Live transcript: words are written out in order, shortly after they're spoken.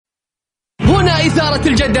وإثارة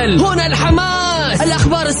الجدل. هنا الحماس،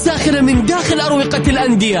 الأخبار الساخنة من داخل أروقة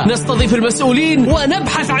الأندية، نستضيف المسؤولين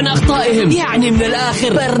ونبحث عن أخطائهم. يعني من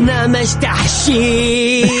الآخر برنامج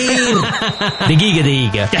تحشير.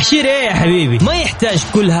 دقيقة تحشير ايه يا حبيبي؟ ما يحتاج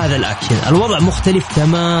كل هذا الأكشن. الوضع مختلف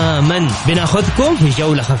تماما. بناخذكم في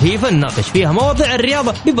جولة خفيفة نناقش فيها مواضيع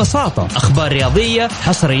الرياضة ببساطة، أخبار رياضية،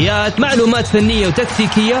 حصريات، معلومات فنية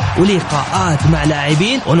وتكتيكية، ولقاءات مع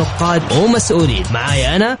لاعبين ونقاد ومسؤولين.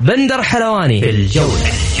 معايا أنا بندر حلواني في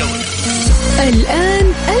الجولة.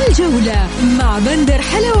 الآن الجولة مع بندر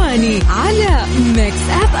حلواني على ميكس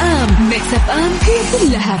أف أم. ميكس أف أم هي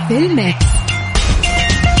كلها في الميكس.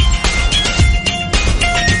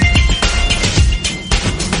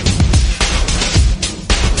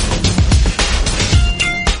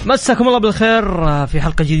 مساكم الله بالخير في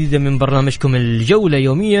حلقة جديدة من برنامجكم الجولة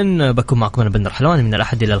يوميا. بكون معكم أنا بندر حلواني من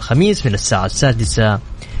الأحد إلى الخميس من الساعة 6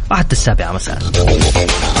 وحتى 7 مساء.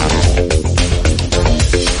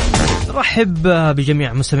 رحب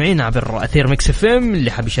بجميع مستمعين عبر أثير ميكس اف ام.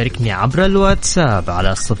 اللي حاب يشاركني عبر الواتساب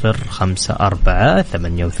على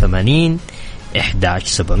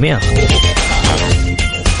 054-88-11700.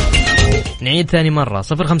 نعيد ثاني مرة 054-88-11700.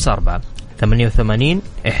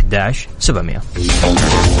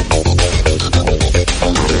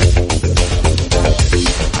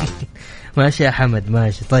 ماشي يا حمد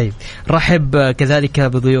ماشي. طيب رحب كذلك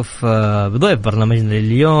بضيوف برنامجنا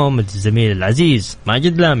اليوم الزميل العزيز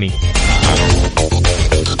ماجد لامي.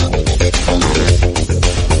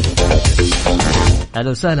 أهلا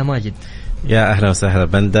وسهلا ماجد. يا أهلا وسهلا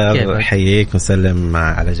بندر، حييك وسلم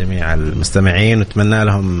على جميع المستمعين واتمنى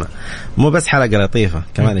لهم مو بس حلقة لطيفة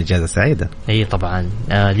كمان إجازة سعيدة. أي طبعا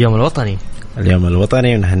اليوم الوطني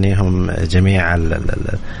ونهنيهم جميع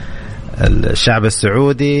الشعب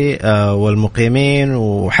السعودي والمقيمين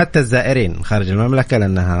وحتى الزائرين خارج المملكة،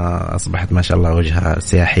 لأنها أصبحت ما شاء الله وجهة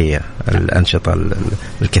سياحية. الأنشطة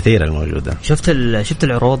الكثيرة الموجودة. شفت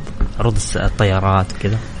العروض، عروض الطيارات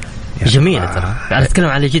وكذا جميلة ترى. أنا أتكلم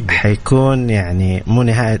على جد. حيكون يعني مو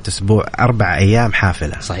نهاية أسبوع 4 أيام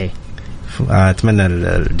حافلة. صحيح. أتمنى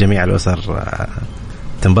الجميع الأسر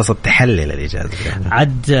تنبسط تحلل الإجازة يعني.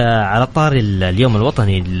 عد على طار اليوم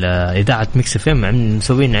الوطني إذاعة ميكس اف ام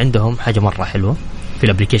مسوين عندهم حاجة مرة حلوة في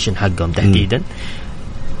الابليكيشن حقهم تحديدا.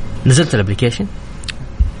 نزلت الابليكيشن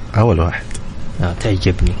أول واحد.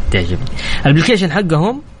 تعجبني الابليكيشن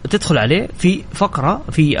حقهم. تدخل عليه في فقرة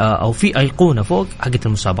في أو في أيقونة فوق حقة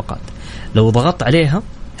المسابقات، لو ضغطت عليها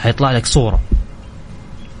هيطلع لك صورة.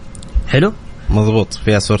 حلو مضبوط،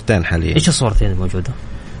 فيها صورتين حاليا. إيش الصورتين الموجودة؟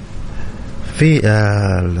 في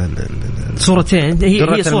صورتين.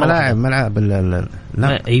 هي صورة ملعب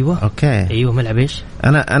لا أيوة أوكي أيوة ملعب إيش؟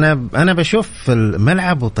 أنا بشوف في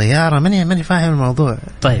الملعب وطيارة ماني فاهم الموضوع.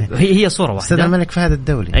 طيب هي صورة واحدة. أستاذ الملك فهد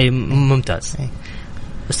الدولي. أي ممتاز.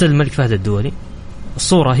 أستاذ الملك فهد الدولي.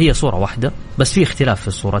 الصورة هي صورة واحدة بس في اختلاف في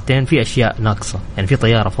الصورتين، في أشياء ناقصة يعني، في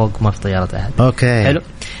طيارة فوق ما في طيارة أحد. أوكي حلو.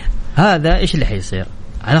 هذا إيش اللي حيصير؟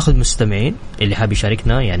 هناخذ مستمعين اللي حاب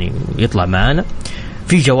يشاركنا يعني يطلع معنا،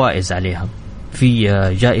 في جوائز عليها. في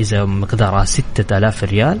جائزة مقدارها 6000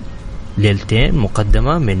 ريال ليلتين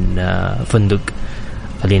مقدمة من فندق.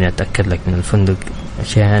 خليني أتأكد لك من الفندق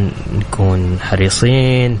عشان نكون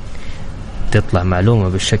حريصين تطلع معلومة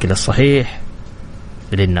بالشكل الصحيح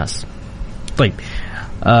للناس. طيب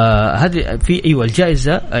هذه في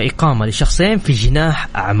الجائزة إقامة لشخصين في جناح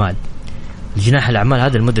أعمال. جناح الأعمال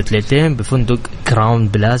هذا لمدة ليلتين بفندق كراون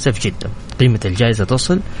بلازا في جدة. قيمة الجائزة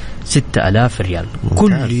تصل 6000 ريال. ممتاز.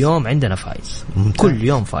 كل يوم عندنا فائز. ممتاز. كل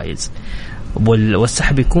يوم فائز.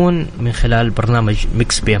 والسحب يكون من خلال برنامج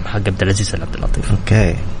ميكس بي ام حق عبد العزيز عبد اللطيف.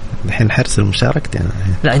 اوكي الحين حرص المشاركة يعني.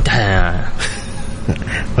 لا انت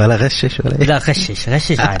ولا غشش ولا لا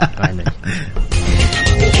غشش عادي.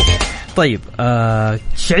 طيب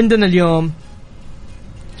ايش عندنا اليوم؟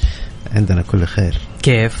 عندنا كل خير.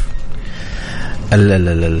 كيف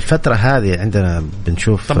الفترة هذه عندنا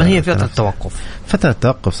بنشوف طبعا هي فترة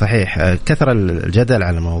توقف صحيح. كثر الجدل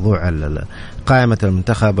على موضوع قائمة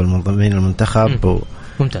المنتخب والمنظمين المنتخب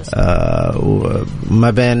ممتاز. وما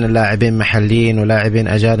بين لاعبين محليين ولاعبين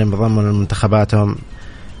أجانب ضمن المنتخباتهم.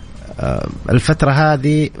 الفترة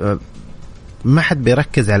هذه ما حد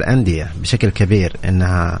بيركز على الأندية بشكل كبير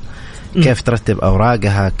إنها كيف ترتب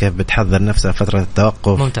أوراقها، كيف بتحضر نفسها فترة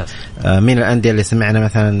التوقف. ممتاز. مين الأندية اللي سمعنا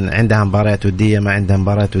مثلا عندها مباريات ودية ما عندها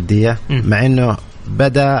مباريات ودية، مع إنه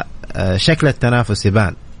بدأ شكل التنافس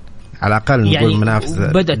يبان على الأقل نقول يعني منافسة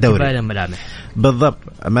بدأت الدوري. تبان ملامح. بالضبط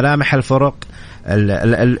ملامح الفرق.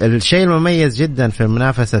 الشيء المميز جدا في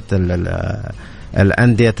منافسة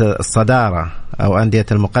الأندية الصدارة أو أندية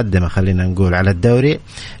المقدمة خلينا نقول على الدوري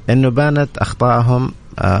إنه بانت أخطائهم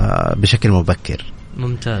بشكل مبكر.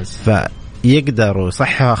 ممتاز. يقدروا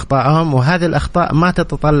يصححوا أخطائهم، وهذه الأخطاء ما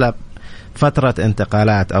تتطلب فترة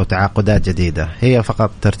انتقالات أو تعاقدات جديدة، هي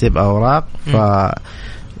فقط ترتيب أوراق.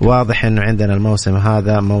 فواضح أنه عندنا الموسم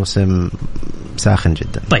هذا موسم ساخن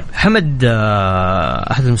جدا. طيب حمد،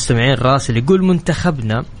 أحد المستمعين راسل يقول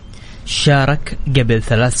منتخبنا شارك قبل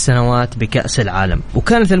 3 سنوات بكأس العالم،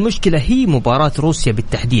 وكانت المشكلة هي مباراة روسيا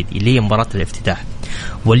بالتحديد اللي هي مباراة الافتتاح،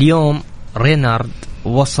 واليوم رينارد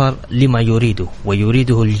وصل لما يريده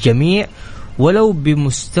ويريده الجميع ولو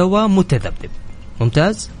بمستوى متذبذب.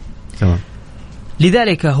 ممتاز. تمام.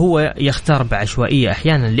 لذلك هو يختار بعشوائية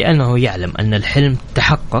أحيانا لأنه يعلم أن الحلم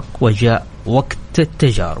تحقق وجاء وقت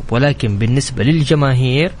التجارب، ولكن بالنسبة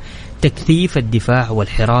للجماهير تكثيف الدفاع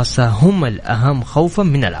والحراسة هم الأهم خوفا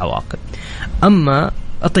من العواقب. أما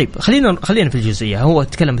طيب خلينا في الجزئية، هو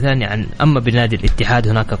تكلم ثاني عن أما بنادي الاتحاد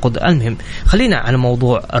هناك قدر. المهم خلينا على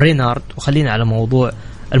موضوع رينارد وخلينا على موضوع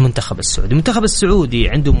المنتخب السعودي. المنتخب السعودي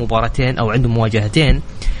عنده مباراتين أو عنده مواجهتين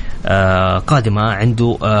قادمة،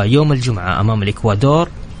 عنده يوم الجمعة أمام الإكوادور،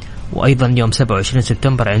 وأيضا يوم 27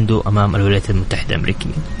 سبتمبر عنده أمام الولايات المتحدة الأمريكية.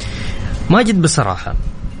 ماجد بصراحة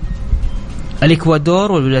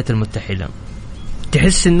الإكوادور والولايات المتحدة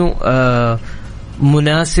تحس إنه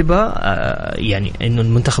مناسبة يعني إنه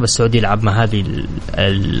المنتخب السعودي يلعب مع هذه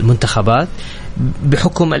المنتخبات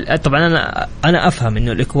بحكم طبعا أنا أفهم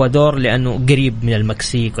إنه الإكوادور لأنه قريب من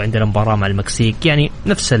المكسيك وعندنا مباراة مع المكسيك، يعني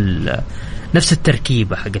نفس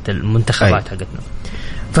التركيبة حقت المنتخبات حقتنا.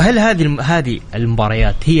 فهل هذه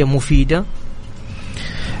المباريات هي مفيدة؟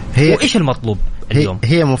 وإيش المطلوب اليوم؟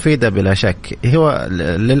 هي مفيدة بلا شك. هو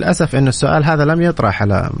للأسف إنه السؤال هذا لم يطرح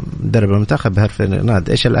على مدرب المنتخب هرفناد.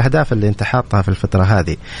 إيش الأهداف اللي أنت حاطها في الفترة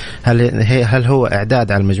هذه؟ هل هو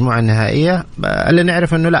إعداد على المجموعة النهائية؟ اللي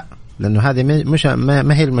نعرف إنه لا، لأنه هذه مش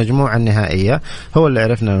ما هي المجموعة النهائية. هو اللي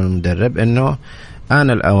عرفنا من المدرب إنه آن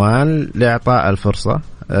الأوان لإعطاء الفرصة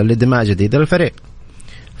لدماء جديدة للفريق.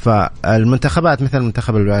 فالمنتخبات مثل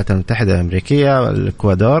منتخب الولايات المتحدة الأمريكية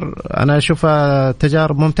والإكوادور أنا أشوفها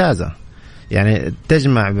تجارب ممتازة، يعني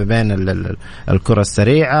تجمع بين الكرة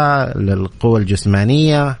السريعة، القوة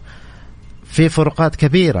الجسمانية. في فروقات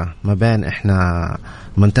كبيرة ما بين إحنا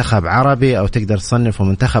منتخب عربي أو تقدر تصنفه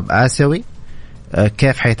منتخب آسيوي.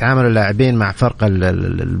 كيف حيتعامل اللاعبين مع فرق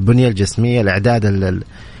البنية الجسمية، الإعداد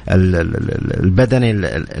البدني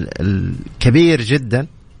الكبير جدا.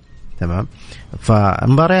 تمام.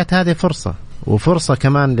 فمباريات هذه فرصة، وفرصة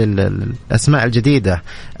كمان للأسماء الجديدة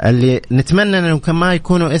اللي نتمنى أنه ما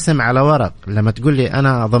يكونوا اسم على ورق. لما تقول لي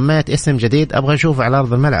أنا ضميت اسم جديد أبغى أشوفه على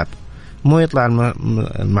أرض الملعب، مو يطلع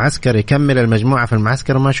المعسكر يكمل المجموعة في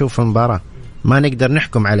المعسكر وما أشوف المباراة، ما نقدر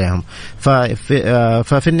نحكم عليهم.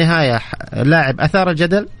 ففي النهاية لاعب أثار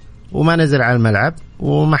الجدل وما نزل على الملعب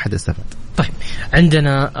وما حد استفاد. طيب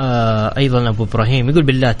عندنا أيضا أبو إبراهيم يقول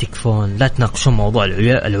بالله تكفون لا تناقشون موضوع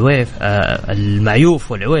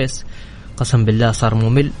المعيوف والعويس، قسم بالله صار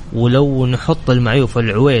ممل، ولو نحط المعيوف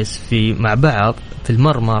والعويس مع بعض في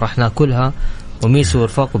المرمى راح ناكلها وميسو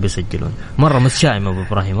ورفاقه بيسجلون. مرة متشائم أبو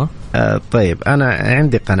إبراهيم. طيب أنا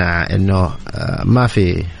عندي قناعة إنه ما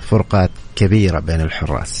في فرقات كبيرة بين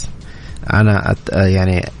الحراس. أنا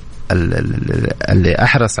يعني اللي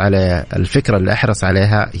أحرص على الفكرة اللي أحرص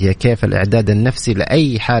عليها هي كيف الإعداد النفسي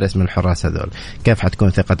لأي حارس من الحراس هذول، كيف حتكون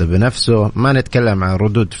ثقته بنفسه. ما نتكلم عن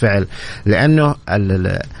ردود فعل، لأنه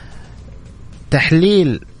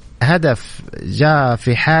تحليل هدف جاء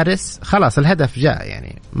في حارس خلاص الهدف جاء،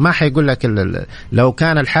 يعني ما حيقول لك لو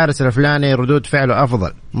كان الحارس الفلاني ردود فعله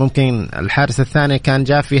أفضل، ممكن الحارس الثاني كان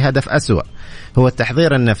جاء في هدف أسوأ. هو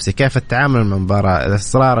التحضير النفسي، كيف التعامل مع المباراة،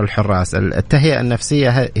 إصرار الحراس، التهيئة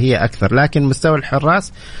النفسية هي أكثر. لكن مستوى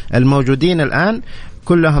الحراس الموجودين الآن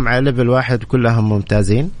كلهم على ليفل واحد، كلهم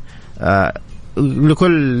ممتازين.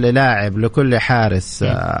 لكل لاعب لكل حارس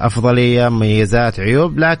أفضلية، مميزات،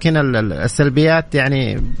 عيوب، لكن السلبيات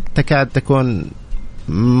يعني تكاد تكون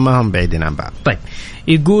ما هم بعيدين عن بعض. طيب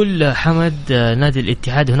يقول حمد نادي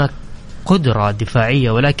الاتحاد هناك قدرة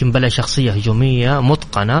دفاعية ولكن بلا شخصية هجومية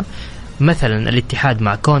متقنة. مثلا الاتحاد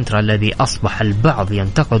مع كونترا الذي أصبح البعض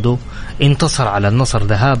ينتقده انتصر على النصر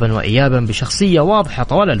ذهابا وإيابا بشخصية واضحة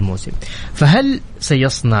طوال الموسم، فهل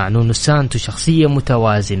سيصنع نونو سانتو شخصية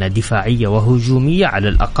متوازنة دفاعية وهجومية على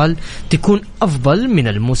الأقل تكون أفضل من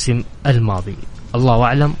الموسم الماضي؟ الله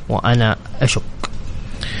أعلم وأنا أشك.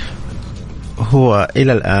 هو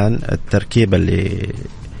إلى الآن التركيبة اللي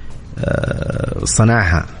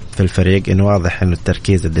صنعها في الفريق إنه واضح إنه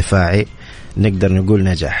التركيز الدفاعي نقدر نقول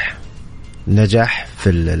نجح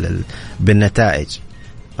بالنتائج،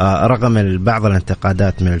 رغم بعض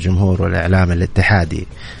الانتقادات من الجمهور والإعلام الاتحادي.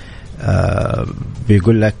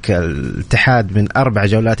 بيقول لك الاتحاد من 4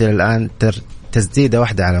 جولات إلى الآن تسديدة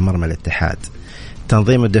واحدة على مرمى الاتحاد.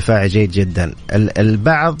 تنظيم الدفاعي جيد جدا.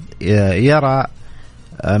 البعض يرى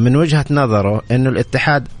من وجهة نظره إنه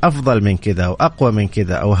الاتحاد أفضل من كذا وأقوى من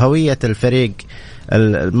كذا، أو هوية الفريق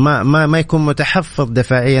ما يكون متحفظ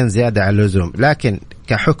دفاعيا زيادة عن اللزوم، لكن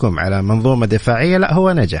كحكم على منظومة دفاعية لا،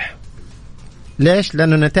 هو نجح. ليش؟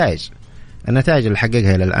 لأنه النتائج اللي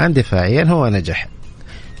حققها إلى الآن دفاعيا هو نجح.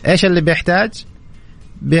 إيش اللي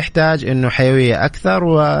بيحتاج إنه حيوية أكثر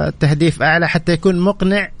وتهديف أعلى حتى يكون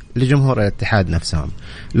مقنع لجمهور الاتحاد نفسهم.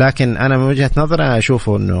 لكن أنا من وجهة نظري أنا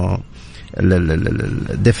أشوفه إنه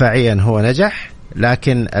دفاعيا هو نجح،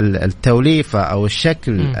 لكن التوليفة أو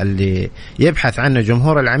الشكل اللي يبحث عنه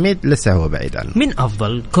جمهور العميد لسه هو بعيد عنه. من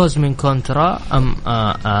أفضل كوزمين كونترا أم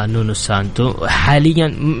نونو سانتو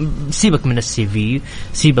حاليا؟ سيبك من السي في،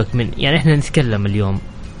 سيبك من يعني إحنا نتكلم اليوم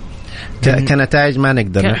كنتائج ما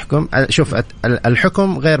نقدر نحكم. شوف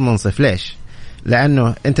الحكم غير منصف. ليش؟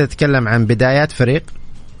 لأنه أنت تتكلم عن بدايات فريق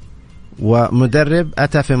ومدرب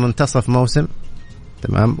أتى في منتصف موسم،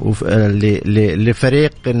 تمام،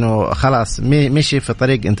 لفريق إنه خلاص مشي في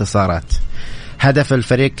طريق انتصارات. هدف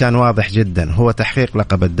الفريق كان واضح جدا، هو تحقيق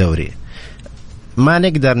لقب الدوري. ما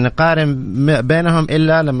نقدر نقارن بينهم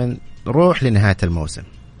إلا لما نروح لنهاية الموسم،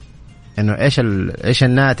 إنه إيش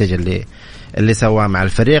الناتج اللي سواه مع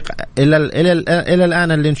الفريق إلى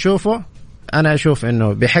الآن اللي نشوفه. أنا أشوف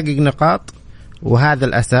إنه بيحقق نقاط، وهذا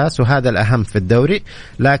الأساس وهذا الأهم في الدوري.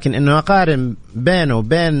 لكن إنه أقارن بينه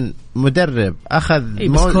وبين مدرب أخذ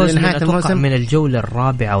لنهاية الموسم من الجولة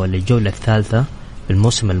الرابعة ولا الجولة الثالثة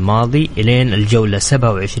الموسم الماضي إلين الجولة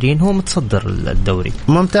 27 هو متصدر الدوري.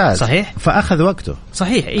 ممتاز، صحيح، فأخذ وقته.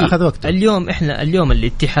 صحيح، أخذ وقته. اليوم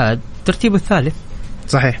الاتحاد ترتيبه الثالث،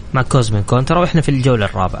 صحيح، مع كوزمين كونترا، وإحنا في الجولة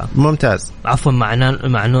الرابعة. ممتاز. عفوا مع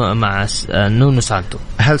نونو سانتو.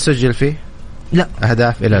 هل سجل فيه؟ لا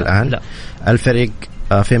أهداف إلى الآن؟ لا. الفريق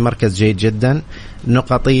في مركز جيد جدا،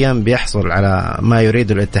 نقطيا بيحصل على ما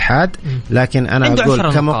يريد الاتحاد، لكن أنا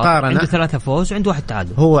أقول كمقارنة عنده 3 فوز وعنده 1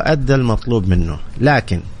 تعادل، هو أدى المطلوب منه.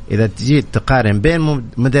 لكن إذا تجي تقارن بين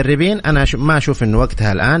مدربين أنا ما أشوف إنه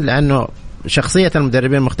وقتها الآن، لأنه شخصية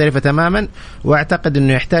المدربين مختلفة تماما، وأعتقد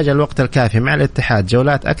أنه يحتاج الوقت الكافي مع الاتحاد،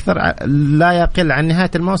 جولات أكثر لا يقل عن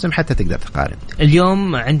نهاية الموسم حتى تقدر تقارن.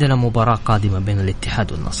 اليوم عندنا مباراة قادمة بين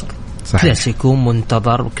الاتحاد والنصر. صحيح. كلاسيكو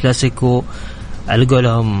منتظر، كلاسيكو على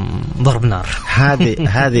قولهم ضرب نار.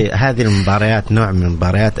 هذه المباريات نوع من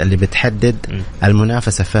المباريات اللي بتحدد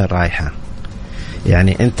المنافسة فين رايحة.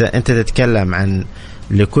 يعني أنت تتكلم عن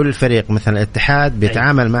لكل فريق مثلا الاتحاد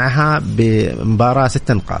بيتعامل معها بمباراة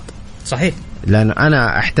 6 نقاط. صحيح. لأنه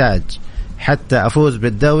أنا أحتاج حتى أفوز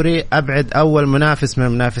بالدوري أبعد أول منافس من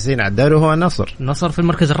المنافسين على الدوري هو النصر في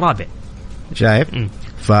المركز الرابع، شايف؟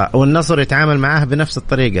 والنصر يتعامل معاه بنفس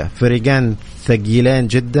الطريقة، فريقان ثقيلين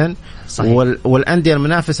جدا. صحيح. والأندية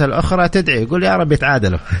المنافسة الأخرى تدعي يقول يا رب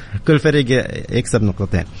يتعادلوا كل فريق يكسب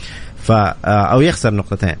نقطتين أو يخسر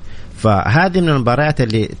نقطتين. فهذه من المباريات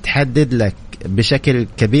اللي تحدد لك بشكل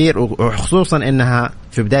كبير، وخصوصا إنها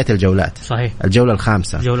في بداية الجولات. صحيح. الجولة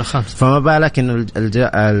الخامسة. فما بالك إنه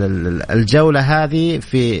الجولة هذه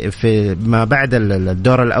في ما بعد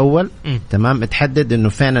الدور الأول تمام تحدد إنه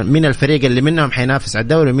فين من الفريق اللي منهم حينافس على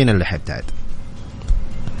الدوري ومين اللي حيبتعد.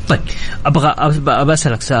 طيب أبغى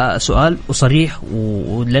أسألك سؤال وصريح،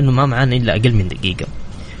 ولأنه ما معنا إلا أقل من دقيقة.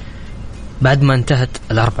 بعد ما انتهت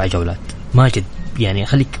 4 جولات ماجد، يعني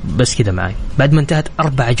خليك بس كده معي، بعد ما انتهت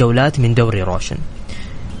 4 جولات من دوري روشن،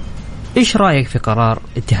 إيش رأيك في قرار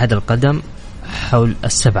اتحاد القدم حول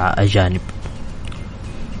 7 أجانب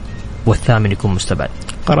والثامن يكون مستبعد؟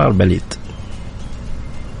 قرار بليد.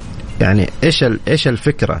 يعني إيش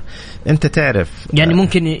الفكرة؟ أنت تعرف يعني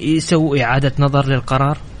ممكن يسوي إعادة نظر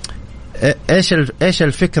للقرار. إيش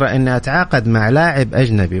الفكرة إن أتعاقد مع لاعب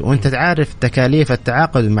أجنبي وأنت تعرف تكاليف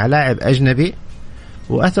التعاقد مع لاعب أجنبي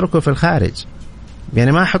وأتركه في الخارج؟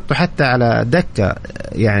 يعني ما أحطه حتى على دكة.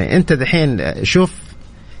 يعني أنت دحين شوف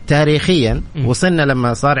تاريخيا وصلنا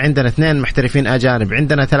لما صار عندنا 2 محترفين أجانب،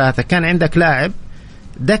 عندنا 3، كان عندك لاعب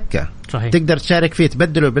دكة. صحيح. تقدر تشارك فيه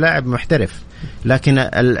تبدله بلاعب محترف. لكن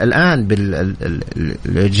الآن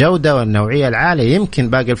بالجودة والنوعية العالية يمكن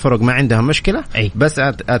باقي الفرق ما عندهم مشكلة. بس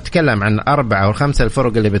أتكلم عن 4 أو 5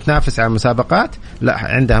 الفرق اللي بتنافس على المسابقات لا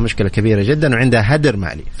عندها مشكلة كبيرة جدا وعندها هدر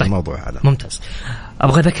مالي في الموضوع هذا. ممتاز.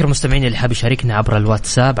 أبغى أذكر مستمعين اللي حاب يشاركنا عبر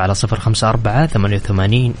الواتساب على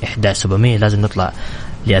 054-88-11700. لازم نطلع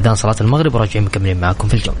لأذان صلاة المغرب وراجعين مكملين معكم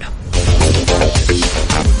في الجولة.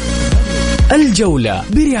 الجولة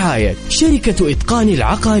برعاية شركة إتقان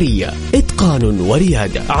العقارية، إتقان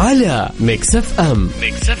وريادة، على ميكس اف ام.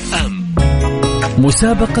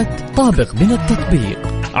 مسابقة طابق من التطبيق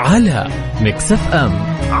على ميكس اف ام.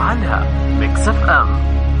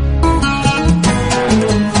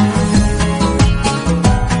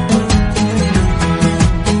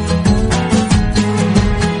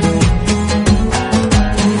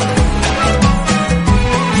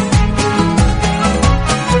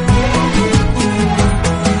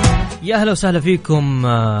 يا هلا وسهلا فيكم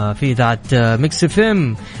في إذاعة ميكس اف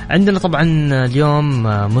ام. عندنا طبعا اليوم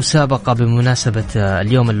مسابقة بمناسبة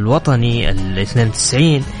اليوم الوطني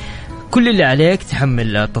 92. كل اللي عليك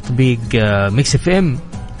تحمل تطبيق ميكس اف ام،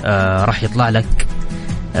 راح يطلع لك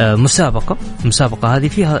مسابقة هذه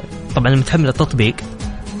فيها طبعا متحمل التطبيق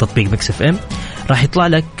ميكس اف ام، راح يطلع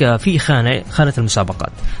لك في خانة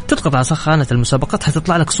المسابقات. تضغط على خانة المسابقات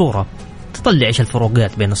حتطلع لك صورة، تطلع ايش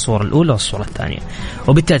الفروقات بين الصورة الأولى والصورة الثانية،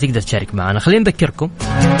 وبالتالي تقدر تشارك معنا. خلينا نذكركم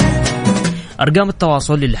أرقام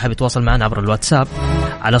التواصل اللي حاب يتواصل معنا عبر الواتساب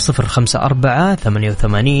على 054-88-11-700.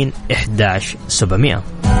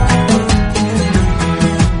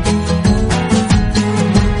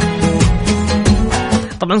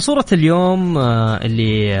 طبعا صورة اليوم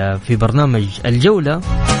اللي في برنامج الجولة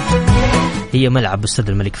هي ملعب استاد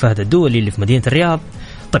الملك فهد الدولي اللي في مدينة الرياض.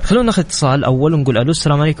 طيب خلونا ناخذ اتصال أول ونقول ألو.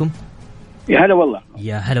 السلام عليكم. يا هلا والله.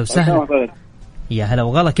 يا هلا وسهلا. يا هلا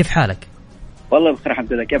وغلا، كيف حالك؟ والله بخير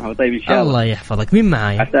الحمد لله. كيف طيب إن شاء الله. الله يحفظك. مين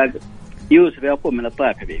معايا؟ يوسف يعقوب من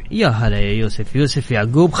الطائف حبيبي. يا هلا يا يوسف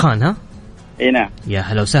يعقوب خان. ها اي نعم. يا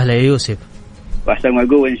هلا وسهلا يا يوسف. واحسن ما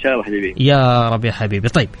قوة ان شاء الله حبيبي. يا رب يا حبيبي.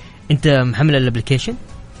 طيب انت محمل الابلكيشن؟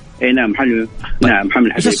 اي نعم محمل. طيب. نعم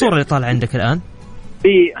محمل حبيبي. ايش الصورة اللي طالعه عندك الآن؟ في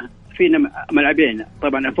ملعبين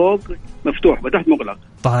طبعا، فوق مفتوح وتحت مغلق.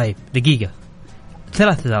 طيب دقيقة،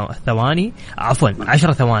 3 ثواني، عفوا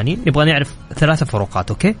 10 ثواني، نبغى نعرف 3 فروقات.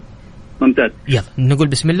 اوكي ممتاز. يلا نقول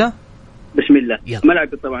بسم الله. بسم الله. يلا. ملعب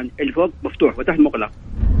طبعا اللي فوق مفتوح وتحت مغلق،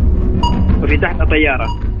 وفي تحت طيارة،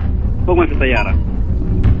 فوق ما في طيارة.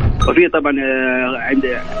 وفي طبعا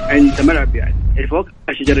عند ملعب يعني اللي فوق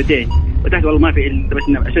شجرتين، وتحت والله ما في بس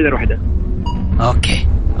شجرة واحدة.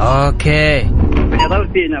 اوكي يضل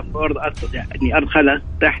فينا في أرض يعني أرض خلا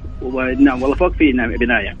تحت، ونعم والله فوق فينا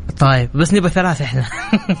بناية. طيب بس نبغى 3 احنا.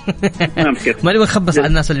 ما نبغى نخبص على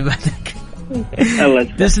الناس اللي بعدك. الله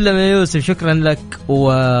تسلم يا يوسف، شكرا لك.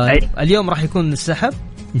 واليوم راح يكون السحب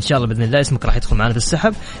ان شاء الله باذن الله، اسمك راح يدخل معنا في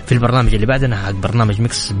السحب في البرنامج اللي بعدنا حق برنامج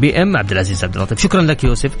ميكس بي ام عبد العزيز عبد اللطيف. شكرا لك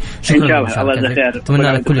يوسف، شكرا ان شاء الله. الله يجزاك خير.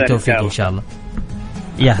 اتمنى لك كل التوفيق ان شاء الله.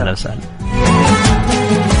 يا هلا وسهلا.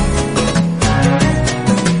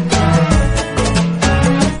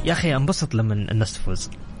 يا أخي أنبسط لما الناس تفوز،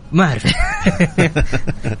 ما أعرف.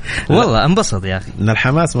 والله أنبسط يا أخي، من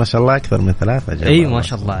الحماس ما شاء الله أكثر من 3. أي ما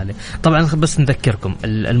شاء الله عليه. طبعا بس نذكركم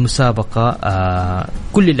المسابقة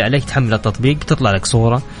كل اللي عليك تحمل التطبيق، تطلع لك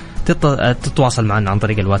صورة، تتواصل معنا عن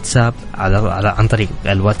طريق الواتساب عن طريق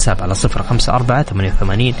الواتساب على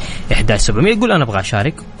 054-88-11-700. يقول أنا أبغى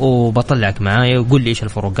أشارك وبطلعك معايا، وقول لي إيش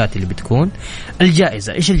الفروقات اللي بتكون.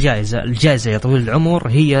 الجائزة إيش الجائزة يا طويل العمر؟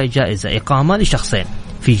 هي جائزة إقامة لشخصين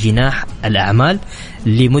في جناح الأعمال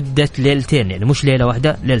لمدة 2 ليلة، يعني مش ليلة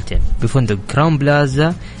واحدة، 2 ليلة بفندق كراون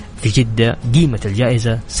بلازا في جدة. قيمة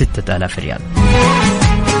الجائزة 6000 ريال.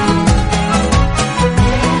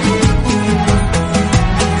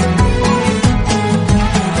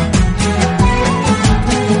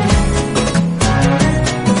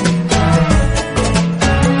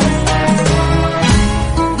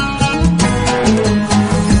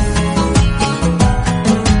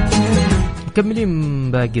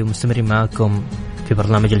 مكملين باقي ومستمرين معاكم في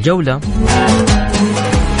برنامج الجولة.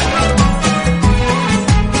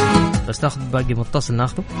 بس ناخذ باقي متصل،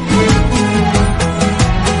 ناخذه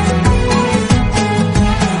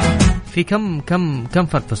في كم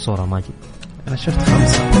فرق في الصورة ماجد؟ أنا شفت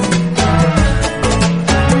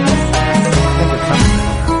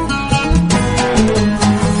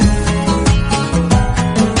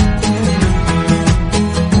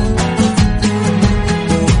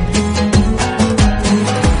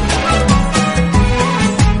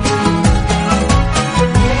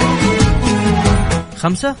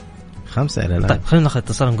 5. 5 إلى الآن. طيب خلينا ناخذ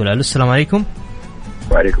اتصال نقول ألو. السلام عليكم.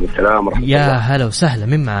 وعليكم السلام ورحمة الله. يا هلا وسهلا،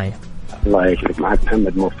 مين معايا؟ الله يشرف، معك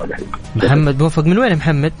محمد موفق. محمد موفق من وين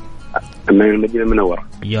محمد؟ من المدينة المنورة.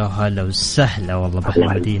 يا هلا وسهلا والله بأهل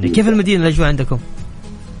المدينة. كيف المدينة الأجواء عندكم؟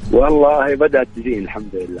 والله بدأت تزين الحمد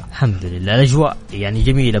لله. الحمد لله، الأجواء يعني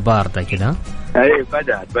جميلة باردة كذا. أي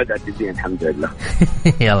بدأت تزين الحمد لله.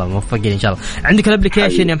 يلا موفقين إن شاء الله. عندك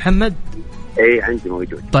الابليكيشن يا محمد؟ أي عندي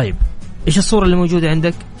موجود. طيب إيش الصورة اللي موجودة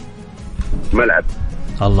عندك؟ ملعب.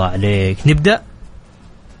 الله عليك. نبدأ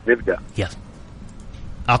يلا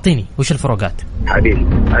أعطيني وش الفروقات حبيبي.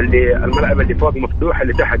 الملعب اللي فوق مفتوح،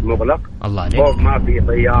 اللي تحت مغلق. الله عليك. فوق ما في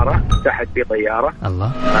طيارة، تحت في طيارة.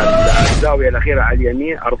 الله. الزاوية الأخيرة على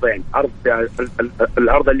اليمين أرضين،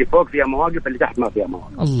 الأرض اللي فوق فيها مواقف، اللي تحت ما فيها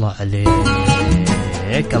مواقف. الله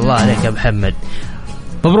عليك. الله عليك يا محمد،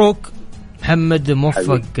 مبروك محمد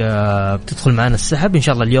موفق. بتدخل معنا السحب إن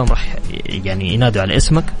شاء الله. اليوم راح يعني ينادوا على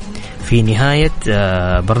اسمك في نهاية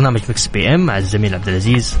برنامج مكس بي ام مع الزميل عبد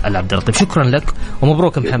العزيز العبد اللطيف. شكرا لك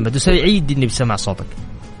ومبروك محمد، وسعيد اني بسمع صوتك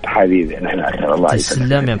حبيبي. نحن أكثر. الله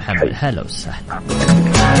تسلم يا محمد. هلا وسهلا.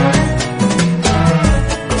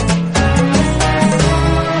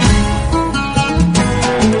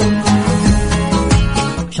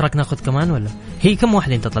 ايش رايك ناخذ كمان ولا هي كم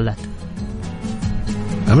واحدة انت طلعت؟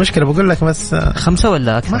 المشكلة بقول لك بس 5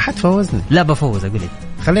 ولا أكثر؟ ما حد فوزني. لا بفوز أقول لك.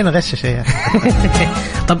 خلينا نغش شيء.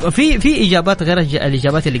 طب في إجابات غير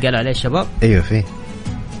الإجابات اللي قالوا عليها الشباب؟ أيوة في.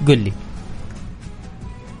 قل لي.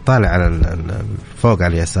 طالع على فوق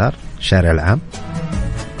على اليسار الشارع العام،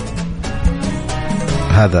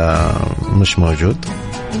 هذا مش موجود.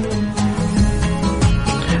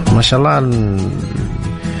 ما شاء الله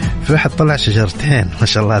في واحد طلع شجرتين ما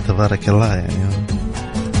شاء الله تبارك الله يعني.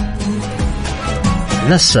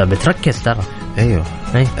 لسه بتركز ترى. ايوه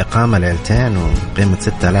اقامه ليلتين وقيمه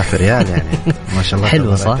 6000 ريال يعني. ما شاء الله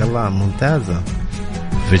حلوه صح. الله ممتازه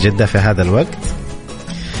في جده في هذا الوقت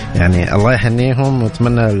يعني. الله يحنيهم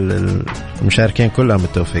واتمنى المشاركين كلهم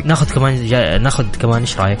التوفيق. ناخذ كمان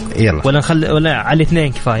ايش رايك؟ يلا. ولا على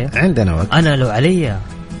 2 كفايه؟ عندنا وقت. انا لو علي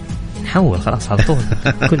نحول خلاص على طول.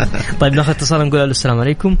 طيب ناخذ اتصال نقول له السلام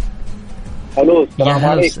عليكم. الو السلام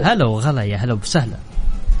عليكم. هلا وغلا يا هلا وسهلا.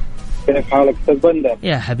 كيف حالك استاذ بندر؟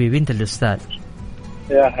 يا حبيبي انت الاستاذ.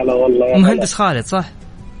 يا هلا والله يا مهندس خالد صح؟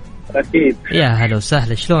 اكيد. يا هلا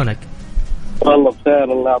وسهلا، شلونك؟ والله بخير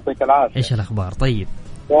الله يعطيك العافيه. ايش الاخبار؟ طيب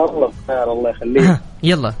والله بخير الله يخليك.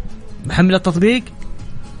 يلا محمل التطبيق.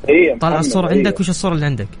 ايه طلع الصورة عندك. وش الصورة اللي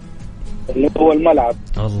عندك؟ اللي هو الملعب.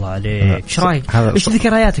 الله عليك. ايش رايك؟ ايش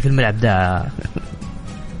ذكرياتك في الملعب ده؟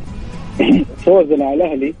 فوزنا على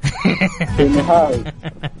الاهلي في النهائي.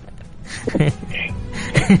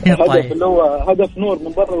 هدف اللي هو هدف نور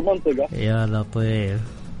من برا المنطقة. يا لطيف.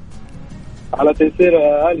 على تيسير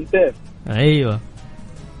آل سيف. ايوه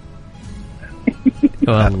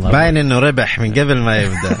والله باين انه ربح من قبل ما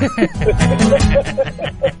يبدا.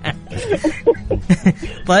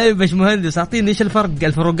 طيب باش مهندس اعطيني ايش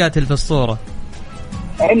الفروقات اللي في الصورة؟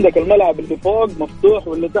 عندك الملعب اللي فوق مفتوح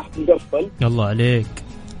واللي تحت مقفل. الله عليك.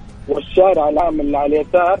 والشارع العام اللي على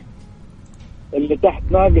اليسار اللي تحت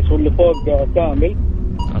ناقص واللي فوق كامل.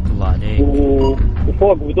 الله عليك.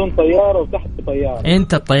 وفوق بدون طيارة وتحت طيارة.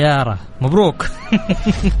 انت الطيارة. مبروك.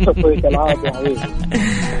 يعطيك العافية حبيبي.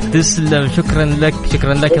 تسلم. شكرا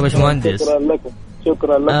لك يا باشمهندس.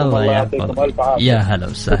 شكرا لكم الله يعطيكم الف عافية. يا هلا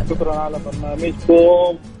وسهلا. شكرا على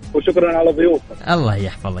برنامجكم وشكرا على ضيوفك. الله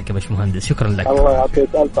يحفظك يا باشمهندس. شكرا لك. الله يعطيك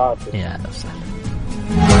الف عافية. يا هلا وسهلا.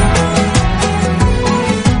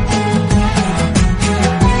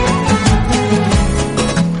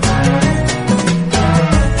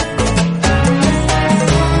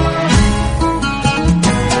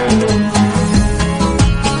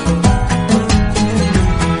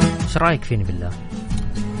 ايش رايك فيني بالله؟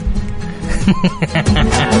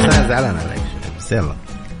 انا زعلان عليك بس يلا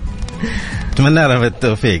اتمنى لهم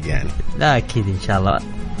التوفيق يعني. لا اكيد ان شاء الله.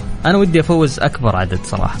 انا ودي افوز اكبر عدد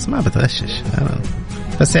صراحه. بس ما بتغشش أنا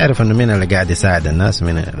بس يعرف انه مين اللي قاعد يساعد الناس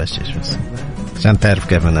ومين اللي يغشش بس عشان تعرف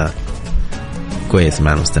كيف انا كويس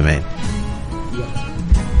مع المستمعين.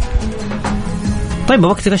 طيب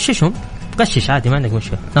وقت تغششهم غشش عادي ما عندك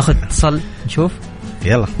مشكله. ناخذ اتصال نشوف.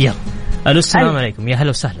 يلا. الو السلام عليكم. يا هلا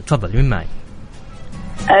وسهلا. تفضل مين معي؟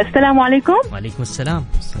 السلام عليكم. وعليكم السلام.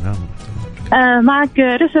 معك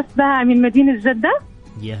رشا سباع من مدينة جدة.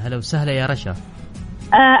 يا هلا وسهلا يا رشا.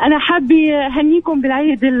 أنا حابة أهنيكم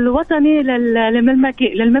بالعيد الوطني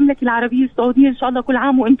للمملكة العربية السعودية. إن شاء الله كل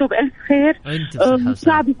عام وأنتم بألف خير.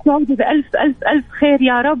 الشعب السعودي بألف ألف ألف خير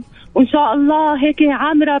يا رب. وإن شاء الله هيك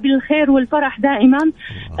عامرة بالخير والفرح دائما.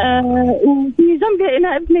 وفي جنبي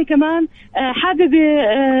أنا ابني كمان حابب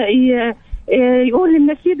يقول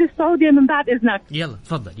النشيد السعودي من بعد إذنك. يلا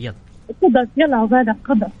تفضل. تفضل يلا عبادة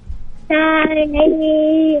تفضل.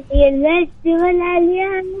 تعالي يا المجد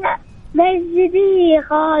والعلياء مجدي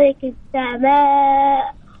خالق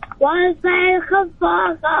السماء وارفع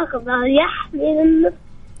الخفاق أخضر يحمل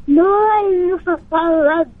نور المفصل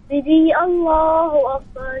ربي الله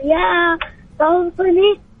أكبر يا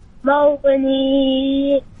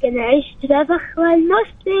موطني كان عشت فخر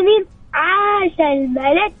المسلمين عاش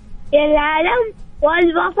الملك يا العالم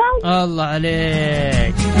والبصر. الله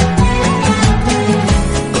عليك.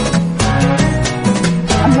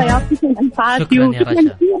 الله يعطيكم الف عافيه وشكرا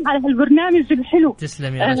كثير على هالبرنامج الحلو.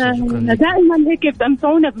 تسلم يا رشا. شكرا دائما هيك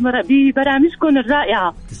بتمتعونا ببرامجكم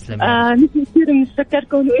الرائعه. تسلم نحن كثير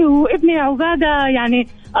بنشكركم. وابني عباده يعني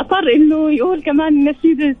اصر انه يقول كمان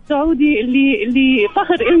النشيد السعودي اللي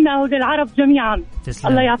فخر إلنا وللعرب جميعا.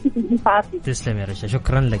 تسلم. الله يعطيكم الف عافيه. تسلم يا رشا.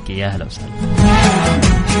 شكرا لك. يا هلا وسهلا.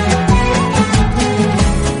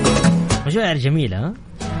 مشاعر جميلة.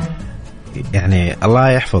 يعني الله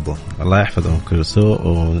يحفظه من كل سوء،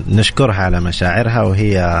 ونشكرها على مشاعرها،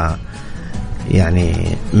 وهي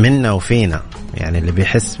يعني منا وفينا، يعني اللي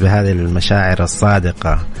بيحس بهذه المشاعر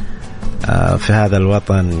الصادقة في هذا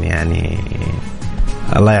الوطن، يعني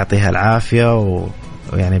الله يعطيها العافية،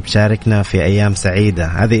 ويعني بشاركنا في أيام سعيدة.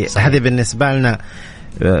 هذه بالنسبة لنا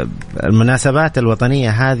المناسبات الوطنية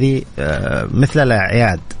هذه مثل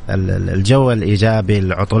الأعياد، الجو الإيجابي،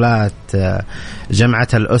 العطلات، جمعة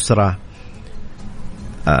الأسرة.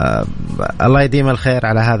 الله يديم الخير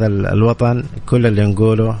على هذا الوطن، كل اللي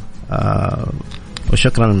نقوله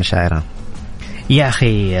وشكرا لمشاعرها. يا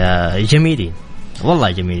أخي جميلين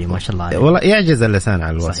والله، جميلين ما شاء الله عليهم. والله يعجز اللسان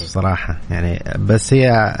على الوصف صراحة يعني، بس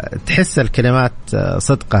هي تحس الكلمات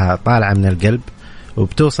صدقها طالعة من القلب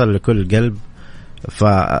وبتوصل لكل قلب.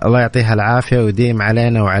 فالله يعطيها العافية ويديم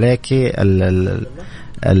علينا وعليك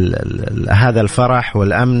هذا الفرح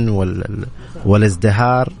والأمن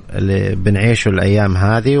والازدهار اللي بنعيشه الأيام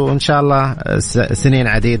هذه، وإن شاء الله سنين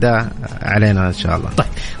عديدة علينا إن شاء الله. طيب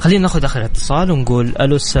خلينا ناخذ آخر اتصال ونقول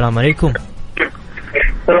ألو، السلام عليكم.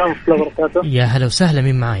 السلام ورحمة الله وبركاته. يا هلا وسهلا،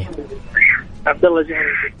 مين معايا؟ عبد الله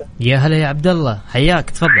جهني. يا هلا يا عبد الله، حياك،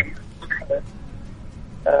 تفضل.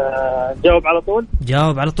 جاوب على طول.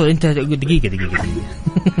 جاوب على طول. انت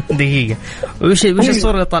دقيقة وش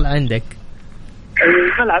الصورة اللي طالعة عندك؟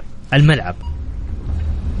 الملعب.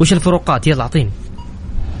 وش الفروقات؟ يلا اعطيني.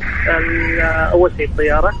 اول شيء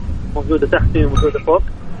الطيارة موجودة تحت وموجودة فوق.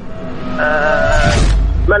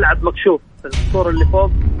 ملعب مكشوف، الصورة اللي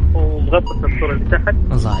فوق ومغطى الصورة اللي تحت.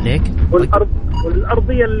 الله عليك.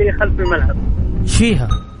 والأرضية اللي خلف الملعب فيها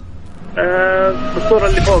الصورة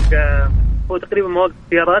اللي فوق هو تقريبا مواقف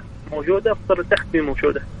السيارات موجودة، الصورة تحت فيه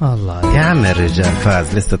موجودة. الله يا عم الرجال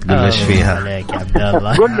فاز، لسه تقول ايش فيها؟ عليك يا عبد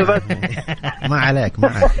الله. قول له بس. ما عليك.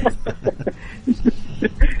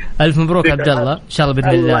 ألف مبروك عبد الله، إن شاء الله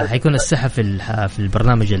بإذن الله حيكون السحب في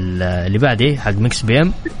البرنامج اللي بعده حق ميكس بي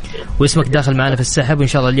ام، واسمك داخل معنا في السحب، وإن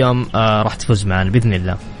شاء الله اليوم راح تفوز معنا بإذن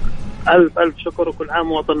الله. ألف شكر، وكل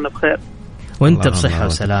عام وطننا بخير. وأنت بصحة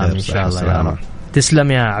وسلام إن شاء الله يا رب.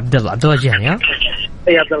 تسلم يا عبد الله. عبد الله جهني. ها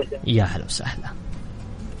يا عبد الله. يا هلا وسهلا.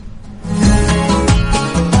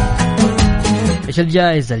 إيش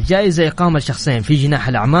الجائزة؟ الجائزة إقامة شخصين في جناح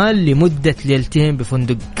الأعمال لمدة ليلتين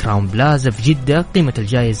بفندق كراون بلازا في جدة. قيمة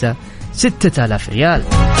الجائزة 6000 ريال.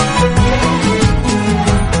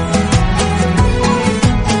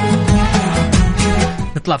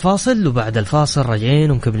 نطلع فاصل، وبعد الفاصل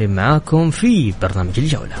راجعين ومكملين معاكم في برنامج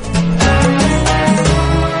الجولة.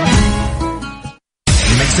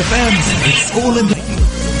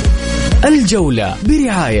 الجولة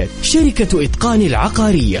برعاية شركة إتقان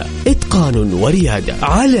العقارية، إتقان وريادة،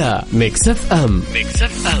 على ميكس اف ام.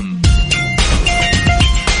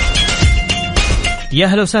 يا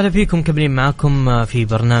هلا وسهلا فيكم، كملين معاكم في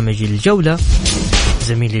برنامج الجولة.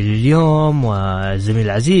 زميلي اليوم وزميل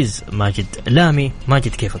العزيز ماجد لامي.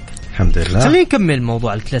 ماجد كيفك؟ الحمد لله. خلينا نكمل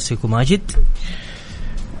موضوع الكلاسيكو. ماجد،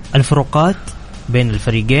 الفروقات بين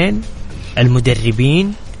الفريقين،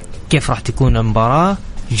 المدربين، كيف راح تكون المباراة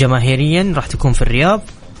جماهيريا، راح تكون في الرياض.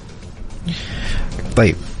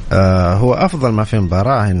 طيب هو أفضل ما في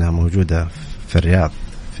مباراة إنها موجودة في الرياض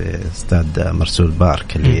في استاد مرسول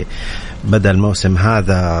بارك اللي بدأ الموسم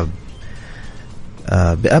هذا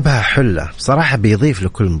بأبهى حلة بصراحة، بيضيف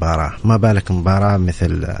لكل مباراة. ما بالك مباراة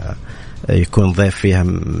مثل يكون ضيف فيها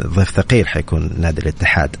ضيف ثقيل حيكون نادي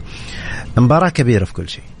الاتحاد. مباراة كبيرة في كل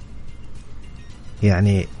شيء،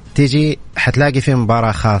 يعني تيجي حتلاقي في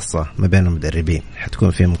مباراة خاصة ما بين المدربين،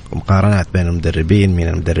 حتكون في مقارنات بين المدربين، مين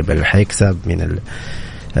المدرب اللي حيكسب، مين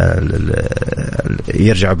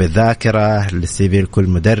يرجعوا بالذاكرة للسيفي لكل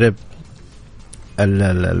مدرب.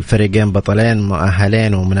 الفريقين بطلين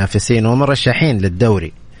مؤهلين ومنافسين ومرشحين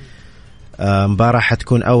للدوري. مباراة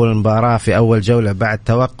حتكون أول مباراة في أول جولة بعد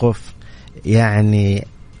توقف، يعني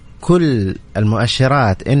كل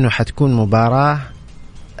المؤشرات إنه حتكون مباراة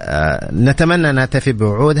نتمنى أنها تفي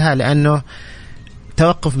بوعودها، لأنه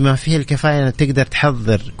توقف ما فيه الكفاية أن تقدر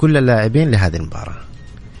تحضر كل اللاعبين لهذه المباراة.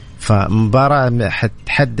 فمباراة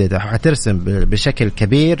حتحدد أو حترسم بشكل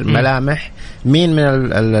كبير ملامح مين من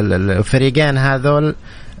الفريقين هذول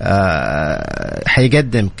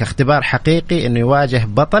حيقدم كاختبار حقيقي أنه يواجه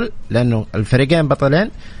بطل، لأنه الفريقين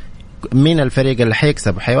بطلين. مين الفريق اللي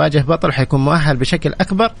حيكسب وحيواجه بطل حيكون مؤهل بشكل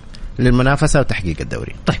أكبر للمنافسة وتحقيق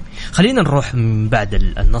الدوري. طيب خلينا نروح من بعد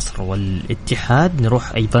النصر والاتحاد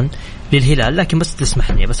نروح أيضا للهلال، لكن بس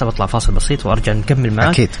تسمحني بس بطلع فاصل بسيط وأرجع نكمل معك.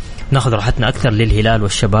 أكيد. ناخذ راحتنا أكثر للهلال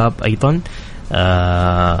والشباب أيضا.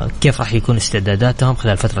 كيف راح يكون استعداداتهم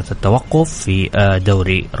خلال فترة التوقف في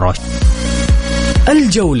دوري روش.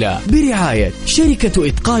 الجولة برعاية شركة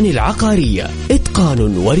إتقان العقارية،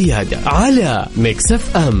 إتقان وريادة، على ميكس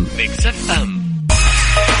اف ام.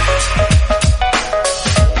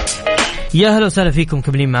 يا هلا وسهلا فيكم،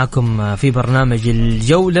 كملين معكم في برنامج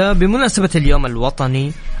الجولة. بمناسبة اليوم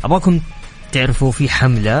الوطني أبغاكم تعرفوا في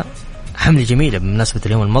حملة جميلة بمناسبة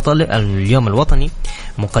اليوم الوطني،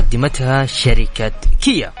 مقدمتها شركة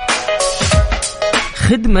كيا.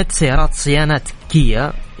 خدمة سيارات صيانات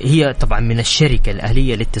كيا هي طبعا من الشركة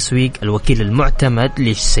الأهلية للتسويق، الوكيل المعتمد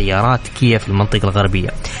للسيارات كيا في المنطقة الغربية.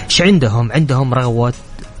 ايش عندهم رغوة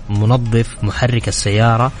منظف محرك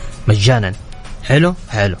السيارة مجانا. حلو.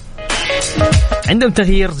 عندهم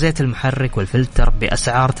تغيير زيت المحرك والفلتر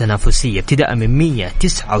بأسعار تنافسية، ابتداء من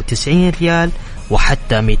 199 ريال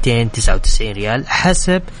وحتى 299 ريال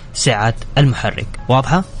حسب سعة المحرك.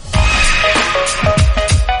 واضحة؟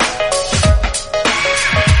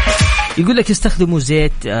 يقول لك يستخدموا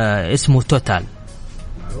زيت اسمه توتال.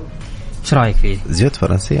 ايش رايك فيه؟ زيوت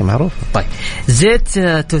فرنسية معروفة. طيب زيت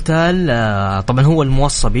توتال طبعا هو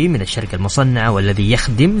الموصبي من الشركة المصنعة، والذي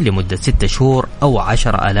يخدم لمدة 6 شهور أو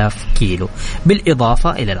 10,000 كيلو،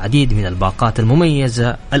 بالإضافة إلى العديد من الباقات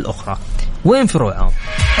المميزة الأخرى. وين فروعهم؟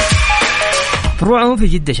 فروعهم في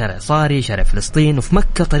جدة شارع صاري، شارع فلسطين، وفي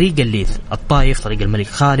مكة طريق الليث، الطائف طريق الملك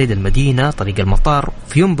خالد، المدينة طريق المطار،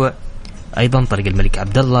 في ينبع أيضا طريق الملك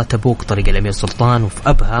عبد الله، تبوك طريق الأمير سلطان، وفي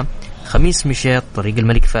أبها خميس مشيط طريق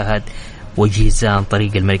الملك فهد، وجيزان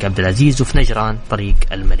طريق الملك عبد العزيز، وفي نجران طريق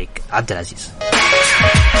الملك عبد العزيز.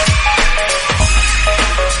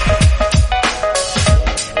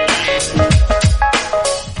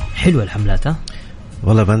 حلوة الحملات ها؟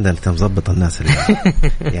 والله بندر انت مزبط الناس اللي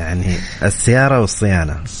يعني السيارة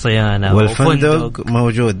والصيانة والفندق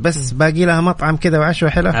موجود، بس باقي لها مطعم كذا وعشوة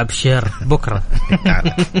حلوة. أبشر بكرة.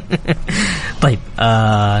 طيب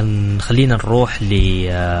خلينا نروح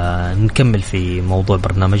نكمل في موضوع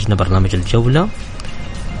برنامجنا، برنامج الجولة.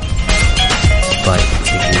 طيب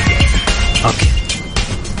اوكي،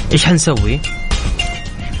 ايش حنسوي؟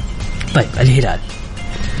 طيب الهلال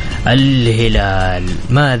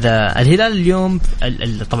ماذا؟ الهلال اليوم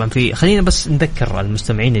طبعا خلينا بس نذكر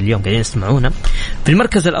المستمعين اليوم قاعدين يسمعونا. في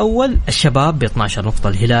المركز الأول الشباب ب 12 نقطة،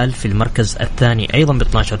 الهلال في المركز الثاني أيضا ب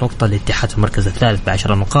 12 نقطة، الاتحاد في المركز الثالث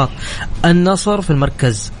ب10 نقاط، النصر في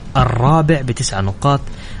المركز الرابع ب9 نقاط،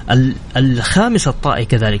 الخامس الطائي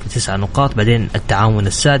كذلك ب9 نقاط، بعدين التعاون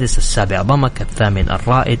السادس، السابع ضمك، الثامن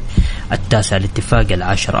الرائد، التاسع الاتفاق،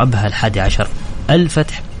 العاشر أبها، 11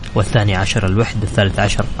 الفتح، والثاني عشر الوحدة، الثالث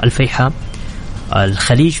عشر الفيحاء،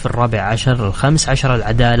 الخليج في الرابع عشر، الخامس عشر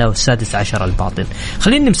العدالة، والسادس عشر الباطن.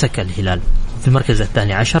 خلينا نمسك الهلال في المركز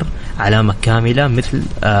الثاني عشر، علامة كاملة مثل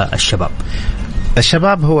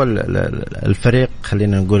الشباب هو الفريق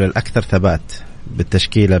خلينا نقول الأكثر ثبات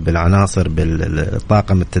بالتشكيلة، بالعناصر،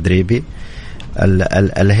 بالطاقم التدريبي.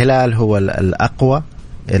 الهلال هو الأقوى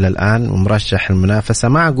إلى الآن ومرشح المنافسة.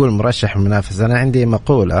 ما أقول مرشح المنافسة، أنا عندي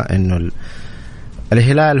مقولة إنه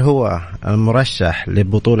الهلال هو المرشح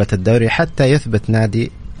لبطولة الدوري حتى يثبت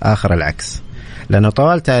نادي آخر العكس، لأنه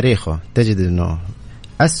طوال تاريخه تجد أنه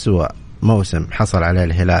أسوأ موسم حصل عليه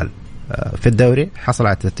الهلال في الدوري حصل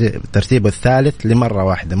على ترتيبه الثالث لمرة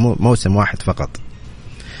واحدة، موسم واحد فقط،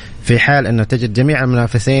 في حال أنه تجد جميع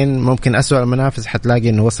المنافسين ممكن أسوأ المنافس حتلاقي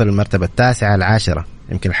أنه وصل المرتبة 9 10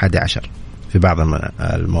 يمكن 11 في بعض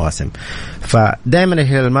المواسم. فدائما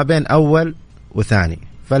الهلال ما بين أول وثاني،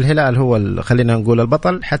 فالهلال هو خلينا نقول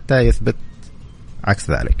البطل حتى يثبت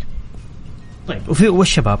عكس ذلك. طيب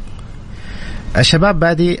الشباب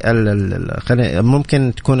بادي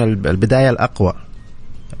ممكن تكون البداية الأقوى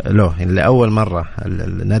له، لأول مرة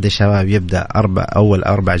نادي الشباب يبدأ أول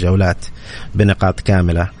 4 جولات بنقاط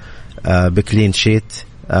كاملة بكلين شيت،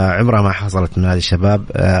 عمرها ما حصلت من نادي الشباب.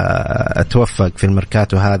 توفق في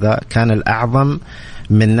الميركاتو هذا، كان الأعظم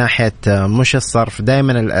من ناحية مش الصرف.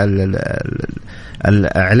 دائما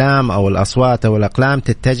الإعلام أو الأصوات أو الأقلام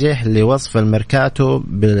تتجه لوصف الميركاتو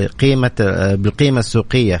بالقيمة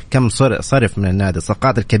السوقية، كم صرف من النادي،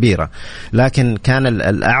 الصفقات الكبيرة، لكن كان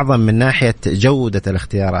الأعظم من ناحية جودة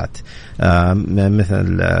الاختيارات،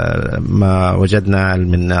 مثل ما وجدنا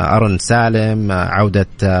من أرون سالم، عودة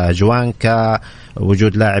جوانكا،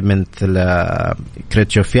 وجود لاعب مثل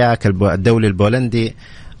كريتشوفياك الدولي البولندي،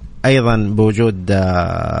 أيضا بوجود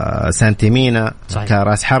سانتيمينا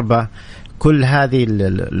كراس حربة. كل هذه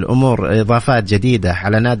الأمور إضافات جديدة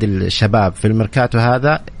على نادي الشباب في الميركاتو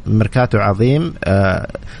هذا، ميركاتو عظيم.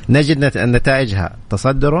 نجد نتائجها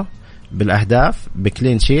تصدره بالأهداف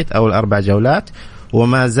بكلين شيت أو 4 جولات،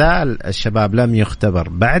 وما زال الشباب لم يختبر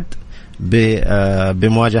بعد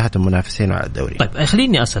بمواجهة المنافسين على الدوري. طيب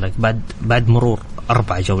خليني أسألك، بعد مرور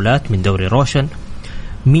 4 جولات من دوري روشن،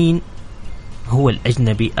 مين هو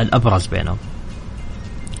الأجنبي الأبرز بينهم؟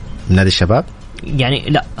 نادي الشباب. يعني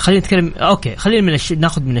لا، خلينا نتكلم. أوكي، خلينا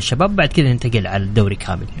ناخذ من الشباب، بعد كده ننتقل على الدوري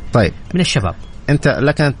كامل. طيب، من الشباب أنت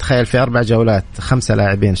لك أن تتخيل في 4 جولات 5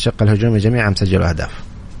 لاعبين الشق الهجومي جميعا سجلوا أهداف،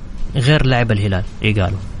 غير لاعب الهلال.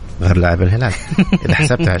 قالوا غير لاعب الهلال إذا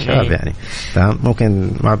حسبتها شباب يعني تمام.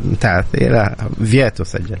 ممكن مع متعث إلى فياتو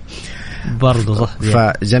سجل برضو صح.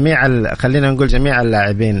 فجميع خلينا نقول جميع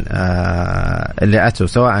اللاعبين اللي أتوا،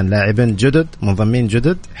 سواء لاعبين جدد منضمين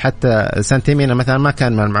جدد، حتى سانتيمينا مثلا ما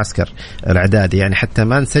كان مع المعسكر الإعدادي، يعني حتى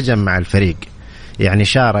ما انسجم مع الفريق، يعني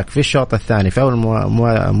شارك في الشوط الثاني في أول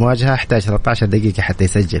مواجهة احتاج 13 دقيقة حتى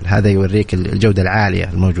يسجل. هذا يوريك الجودة العالية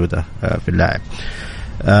الموجودة في اللاعب.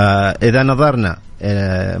 إذا نظرنا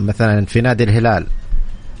مثلا في نادي الهلال،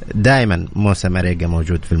 دائما موسى ماريجا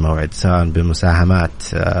موجود في الموعد، سواء بمساهمات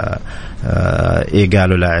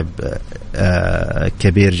قالوا لاعب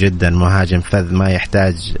كبير جدا، مهاجم فذ ما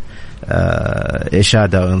يحتاج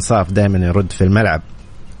إشادة وإنصاف، دائما يرد في الملعب،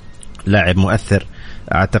 لاعب مؤثر.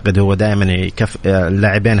 أعتقد هو دائما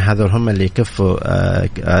اللاعبين هذول هم اللي يكفوا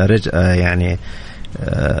يعني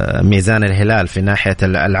ميزان الهلال في ناحية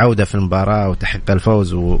العودة في المباراة وتحقيق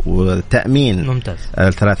الفوز وتأمين ممتاز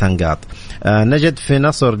 3 نقاط. نجد في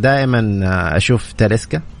نصر دائما أشوف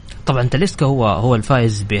تاليسكا. طبعا تاليسكا هو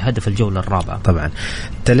الفائز بهدف الجولة الرابعة. طبعا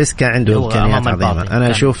تاليسكا عنده إمكانيات عظيمة،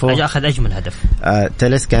 أنا أشوفه أخذ أجمل هدف.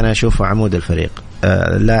 تاليسكا أنا أشوفه عمود الفريق،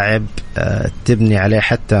 لاعب تبني عليه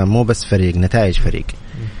حتى مو بس فريق، نتائج فريق.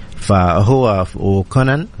 فهو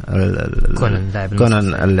وكونان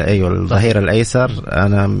أيوة الظهير الأيسر،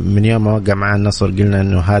 أنا من يوم ما وقع مع النصر قلنا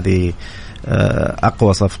إنه هذه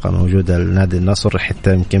أقوى صفقة موجودة لنادي النصر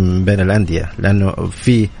حتى يمكن من بين الأندية، لأنه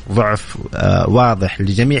في ضعف واضح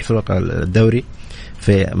لجميع فرق الدوري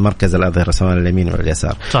في مركز الأظهرة سواء اليمين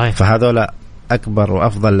واليسار. صحيح. فهذول أكبر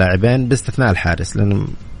وأفضل لاعبين باستثناء الحارس، لأنه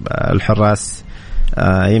الحراس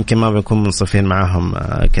يمكن ما بيكون منصفين معهم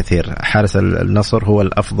كثير. حارس النصر هو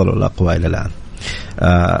الأفضل والأقوى إلى الآن.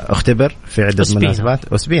 اختبر في عدة مناسبات،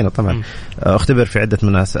 أسبينا طبعا اختبر في عدة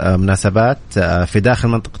مناسبات في داخل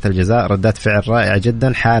منطقة الجزاء، ردات فعل رائعة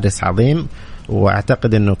جدا، حارس عظيم،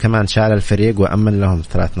 وأعتقد أنه كمان شال الفريق وأمن لهم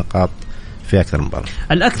 3 نقاط في أكثر مباراة.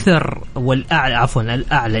 الأكثر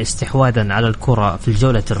الأعلى استحواذا على الكرة في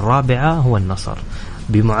الجولة الرابعة هو النصر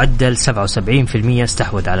بمعدل 77%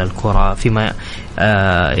 استحوذ على الكرة، فيما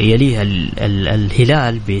يليها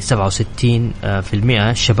الهلال ب67%،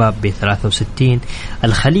 الشباب ب63%،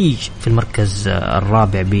 الخليج في المركز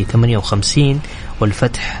الرابع ب58%،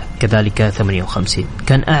 والفتح كذلك 58%.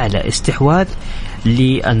 كان أعلى استحواذ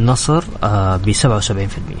للنصر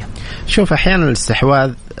ب77%. شوف أحيانا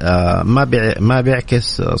الاستحواذ ما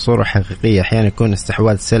بيعكس صورة حقيقية، أحيانا يكون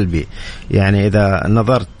استحواذ سلبي. يعني إذا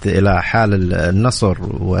نظرت إلى حال النصر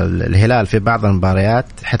والهلال في بعض المباريات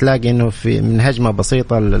حتلاقي إنه في من هجمة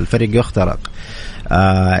بسيطة الفريق يخترق.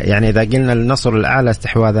 يعني إذا قلنا النصر الأعلى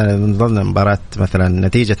استحواذا من ضمن مباراة مثلا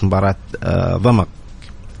نتيجة مباراة ضمك،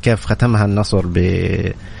 كيف ختمها النصر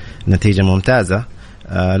بنتيجة ممتازة،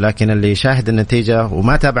 لكن اللي يشاهد النتيجة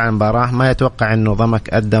وما تابع المباراة ما يتوقع أنه ضمك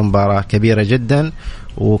أدى مباراة كبيرة جدا،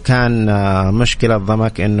 وكان مشكلة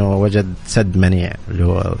ضمك أنه وجد سد منيع اللي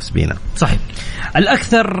هو سبينا. صحيح.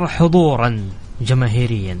 الأكثر حضورا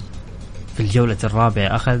جماهيريا في الجولة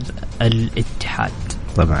الرابعة أخذ الاتحاد.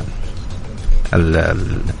 طبعا على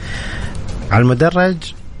المدرج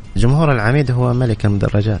جمهور العميد هو ملك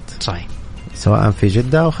المدرجات. صحيح. سواء في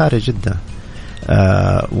جدة أو خارج جدة.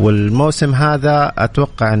 والموسم هذا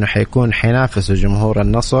أتوقع أنه حينافس جمهور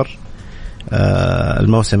النصر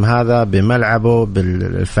الموسم هذا بملعبه،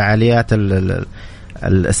 بالفعاليات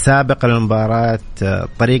السابقة للمباراة،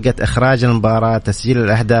 طريقة إخراج المباراة، تسجيل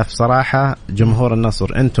الأهداف. صراحة جمهور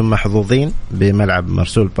النصر أنتم محظوظين بملعب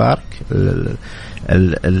مرسول بارك.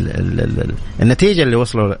 النتيجة اللي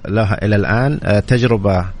وصلوا لها إلى الآن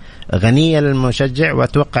تجربة غنية للمشجع،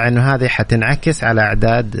 وأتوقع أنه هذه حتنعكس على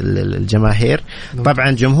أعداد الجماهير.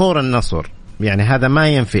 طبعا جمهور النصر يعني هذا ما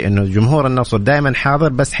ينفي أنه جمهور النصر دائما حاضر،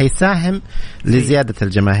 بس حيساهم لزيادة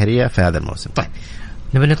الجماهيرية في هذا الموسم. طيب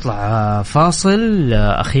نبي نطلع فاصل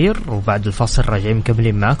أخير، وبعد الفاصل راجعين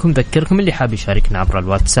مكملين معكم. ذكركم اللي حاب يشاركنا عبر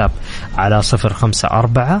الواتساب على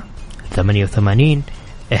 054 88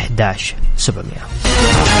 11700.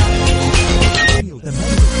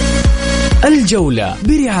 الجولة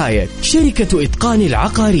برعاية شركة إتقان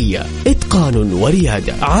العقارية، إتقان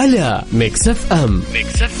وريادة، على ميكس اف ام.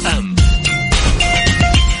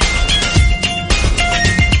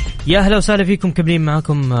 يا أهلا وسهلا فيكم، كملين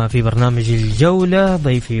معكم في برنامج الجولة.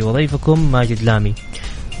 ضيفي وضيفكم ماجد لامي.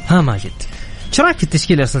 ها ماجد، شو رأيك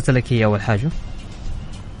التشكيلة أرسلت لك هي أول حاجة؟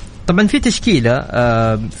 طبعا في تشكيلة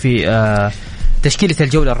في تشكيلة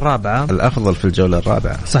الجولة الرابعة الأفضل في الجولة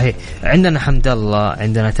الرابعة صحيح. عندنا حمد الله،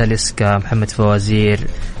 عندنا تاليسكا، محمد فوازير،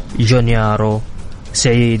 جونيارو،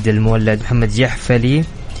 سعيد المولد، محمد جحفلي،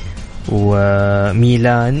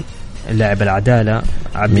 وميلان لاعب العدالة،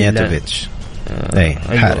 عبد مياتوفيتش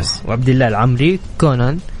حارس، وعبد الله العمري،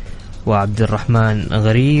 كونان، وعبد الرحمن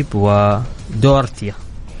غريب، ودورتيا.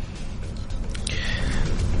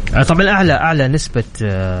 طبعا أعلى نسبة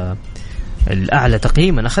الأعلى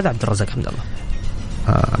تقييما أخذ عبد الرزاق حمد الله.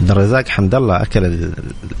 عبد الرزاق حمد الله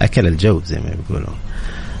أكل الجو زي ما بيقولوا،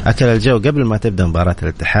 أكل الجو قبل ما تبدأ مباراة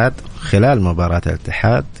الاتحاد. خلال مباراة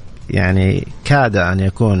الاتحاد يعني كاد أن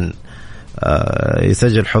يكون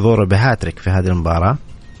يسجل حضوره بهاتريك في هذه المباراة.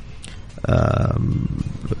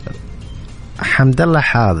 حمد الله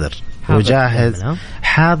حاضر وجاهز،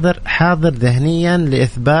 حاضر ذهنيا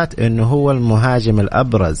لإثبات أنه هو المهاجم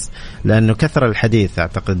الأبرز، لأنه كثر الحديث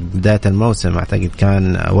أعتقد بداية الموسم أعتقد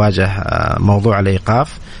كان واجه موضوع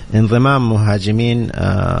الإيقاف، انضمام مهاجمين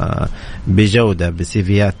بجودة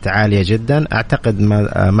بسيفيات عالية جدا. أعتقد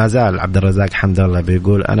ما زال عبد الرزاق حمد الله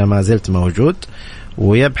بيقول أنا ما زلت موجود،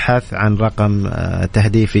 ويبحث عن رقم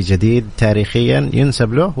تهديفي جديد تاريخيا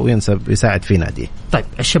ينسب له وينسب يساعد في ناديه. طيب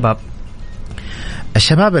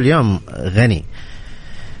الشباب اليوم غني.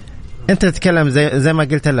 انت تتكلم زي ما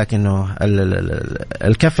قلت لك انه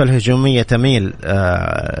الكفة الهجومية تميل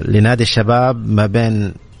لنادي الشباب ما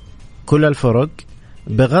بين كل الفرق،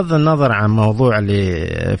 بغض النظر عن موضوع اللي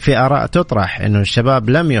في آراء تطرح انه الشباب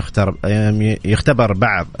لم يختبر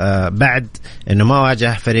بعد انه ما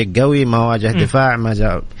واجه فريق قوي، ما واجه دفاع، ما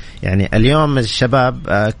جاء يعني اليوم الشباب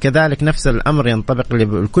كذلك نفس الامر ينطبق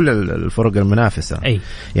لكل الفرق المنافسة.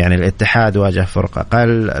 يعني الاتحاد واجه فرق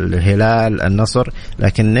اقل، الهلال، النصر،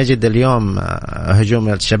 لكن نجد اليوم هجوم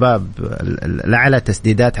الشباب الاعلى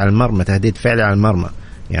تسديدات على المرمى، تهديد فعلي على المرمى،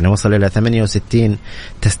 يعني وصل إلى 68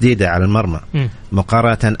 تسديدة على المرمى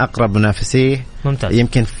مقارنة أقرب منافسيه ممتاز.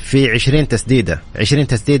 يمكن في 20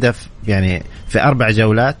 تسديدة يعني في 4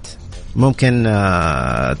 جولات، ممكن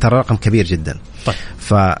ترى رقم كبير جدا. طيب.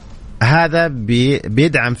 فهذا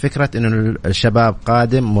بيدعم فكرة إنه الشباب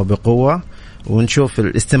قادم وبقوة، ونشوف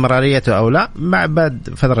الاستمرارية أو لا. مع بعد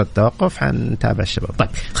فترة التوقف حنتابع الشباب. طيب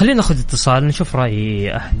خلينا نأخذ اتصال نشوف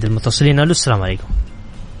رأي أحد المتصلين. ألو السلام عليكم.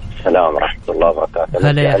 السلام ورحمة الله وبركاته.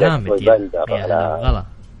 هلا يا حامد. يا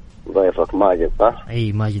ضيفك ماجد صح؟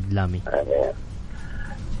 أي ماجد لامي.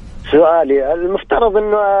 سؤالي، المفترض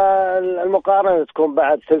إنه المقارنة تكون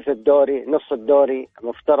بعد ثلث الدوري، نص الدوري،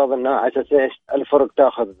 مفترض إنها على أساس إيش الفرق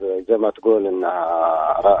تأخذ زي ما تقول إنها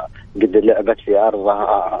قد لعبت في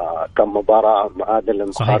أرضها كم مباراة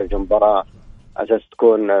معادلة خارج مباراة، على أساس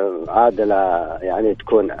تكون عادلة، يعني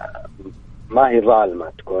تكون ما هي ظالمة،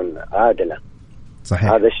 تكون عادلة.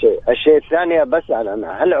 صحيح. هذا الشيء الثاني بسأل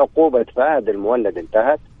أنا، هل عقوبة فهد المولد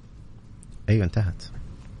انتهت؟ أيوة انتهت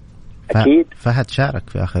أكيد. فهد شارك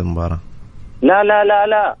في آخر مباراة.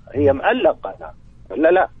 لا هي معلقة.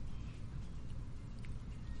 لا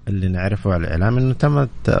اللي نعرفه على الإعلام إنه تمت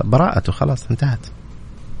براءته، خلاص انتهت.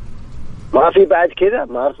 ما في بعد كذا،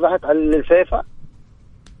 ما أصبحت على الفيفا.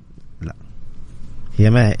 لا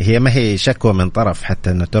هي ما هي شكوى من طرف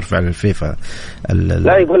حتى إنه ترفع للفيفا.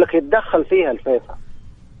 لا يقول لك يتدخل فيها الفيفا.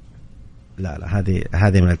 لا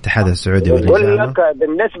هذه من الاتحاد السعودي. يقول لك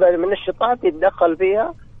بالنسبة من الشطات يتدخل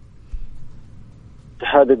فيها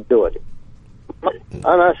الاتحاد الدولي.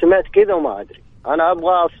 أنا سمعت كذا وما أدري، أنا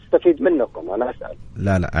أبغى أستفيد منكم، أنا أسأل.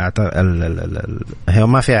 لا هي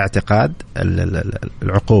ما فيها اعتقاد.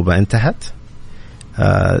 العقوبة انتهت،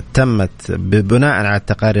 تمت بناء على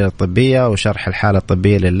التقارير الطبية وشرح الحالة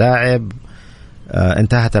الطبية للاعب.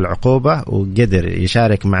 انتهت العقوبة وقدر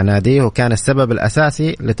يشارك مع ناديه، وكان السبب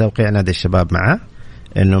الأساسي لتوقيع نادي الشباب معه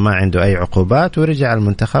إنه ما عنده أي عقوبات، ورجع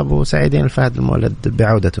المنتخب وسعيدين الفهد المولد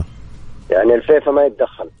بعودته. يعني الفيفا ما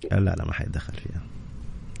يتدخل فيها؟ لا ما حيتدخل فيها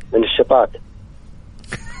من الشطات.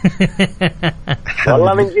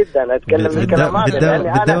 والله من جد أنا أتكلم بالكلام هذا.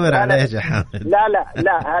 بتدور على إيش يا حامد؟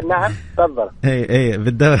 لا نعم تفضل. اي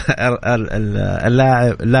بتدور.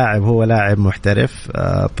 اللاعب هو لاعب محترف،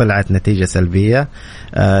 طلعت نتيجة سلبية،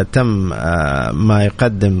 تم ما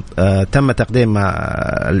يقدم، تم تقديم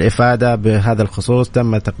الإفادة بهذا الخصوص،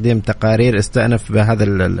 تم تقديم تقارير استأنف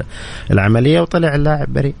بهذا العملية، وطلع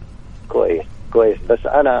اللاعب بريء. كويس بس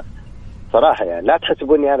أنا صراحة يعني لا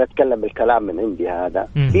تحسبوني أنا أتكلم بالكلام من عندي هذا.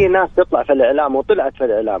 في ناس تطلع في الإعلام وطلعت في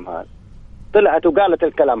الإعلام هذا، طلعت وقالت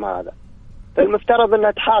الكلام هذا، فالمفترض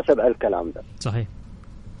أنها تحاسب على الكلام ده. صحيح.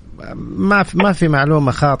 ما في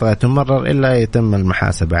معلومة خاطئة تمرر إلا يتم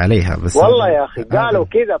المحاسبة عليها. بس والله يا أخي قالوا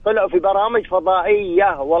كذا، طلعوا في برامج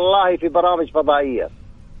فضائية، والله في برامج فضائية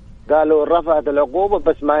قالوا رفعت العقوبة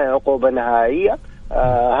بس ما هي عقوبة نهائية،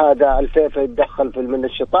 هذا الفيفا يتدخل في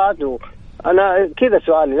المنشطات. أنا كذا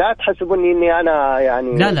سؤالي، لا تحسبوني إني أنا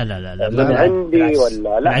يعني لا من عندي بالعكس. ولا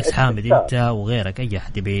لا. بالعكس حامد، أنت وغيرك أي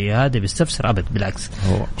أحد هذا بيستفسر أبد، بالعكس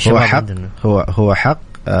هو حق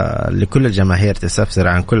لكل الجماهير تستفسر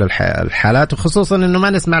عن كل الحالات، وخصوصا إنه ما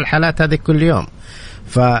نسمع الحالات هذه كل يوم.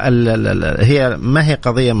 فهي ما هي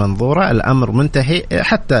قضية منظورة، الأمر منتهي.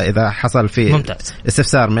 حتى إذا حصل فيه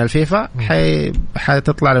استفسار من الفيفا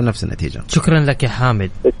حتطلع له نفس النتيجة. شكرا لك يا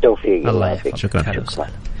حامد، بالتوفيق. الله يحفظك. شكرا.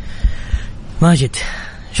 ماجد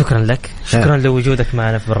شكرا لك، شكرا لوجودك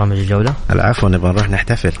معنا في برنامج الجولة. العفو، نبغى نروح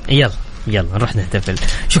نحتفل. يلا نروح نحتفل.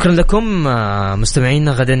 شكرا لكم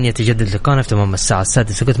مستمعينا، غدا يتجدد لقاءنا في تمام الساعة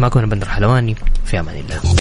 6. كنت معكم أنا بندر حلواني، في أمان الله.